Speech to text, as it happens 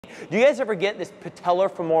Do you guys ever get this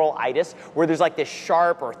patellofemoral itis where there's like this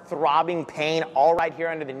sharp or throbbing pain all right here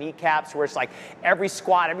under the kneecaps where it's like every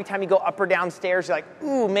squat, every time you go up or down stairs, you're like,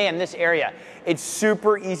 ooh, man, this area. It's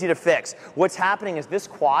super easy to fix. What's happening is this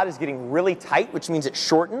quad is getting really tight, which means it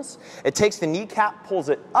shortens. It takes the kneecap, pulls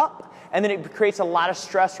it up, and then it creates a lot of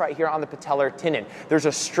stress right here on the patellar tendon. There's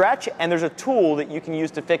a stretch and there's a tool that you can use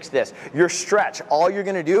to fix this. Your stretch, all you're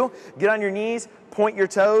gonna do, get on your knees, point your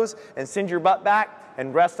toes, and send your butt back,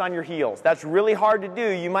 and rest on your heels. That's really hard to do.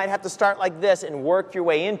 You might have to start like this and work your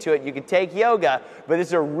way into it. You can take yoga, but this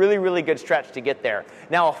is a really, really good stretch to get there.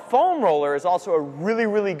 Now, a foam roller is also a really,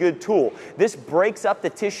 really good tool. This breaks up the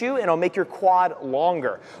tissue and it'll make your quad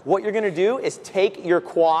longer. What you're gonna do is take your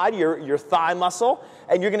quad, your thigh muscle,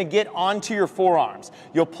 and you're gonna get onto your forearms.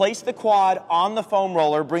 You'll place the quad on the foam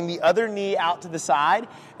roller, bring the other knee out to the side,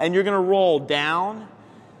 and you're gonna roll down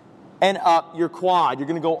and up your quad. You're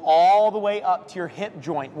gonna go all the way up to your hip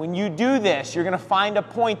joint. When you do this, you're gonna find a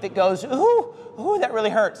point that goes, ooh, ooh, that really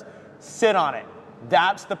hurts. Sit on it.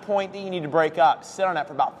 That's the point that you need to break up. Sit on it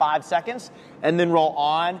for about 5 seconds, and then roll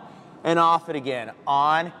on and off it again,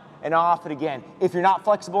 on and off it again. If you're not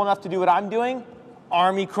flexible enough to do what I'm doing,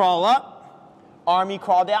 army crawl up, army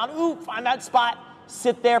crawl down, ooh, find that spot,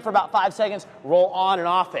 sit there for about 5 seconds, roll on and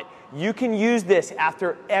off it. You can use this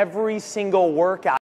after every single workout.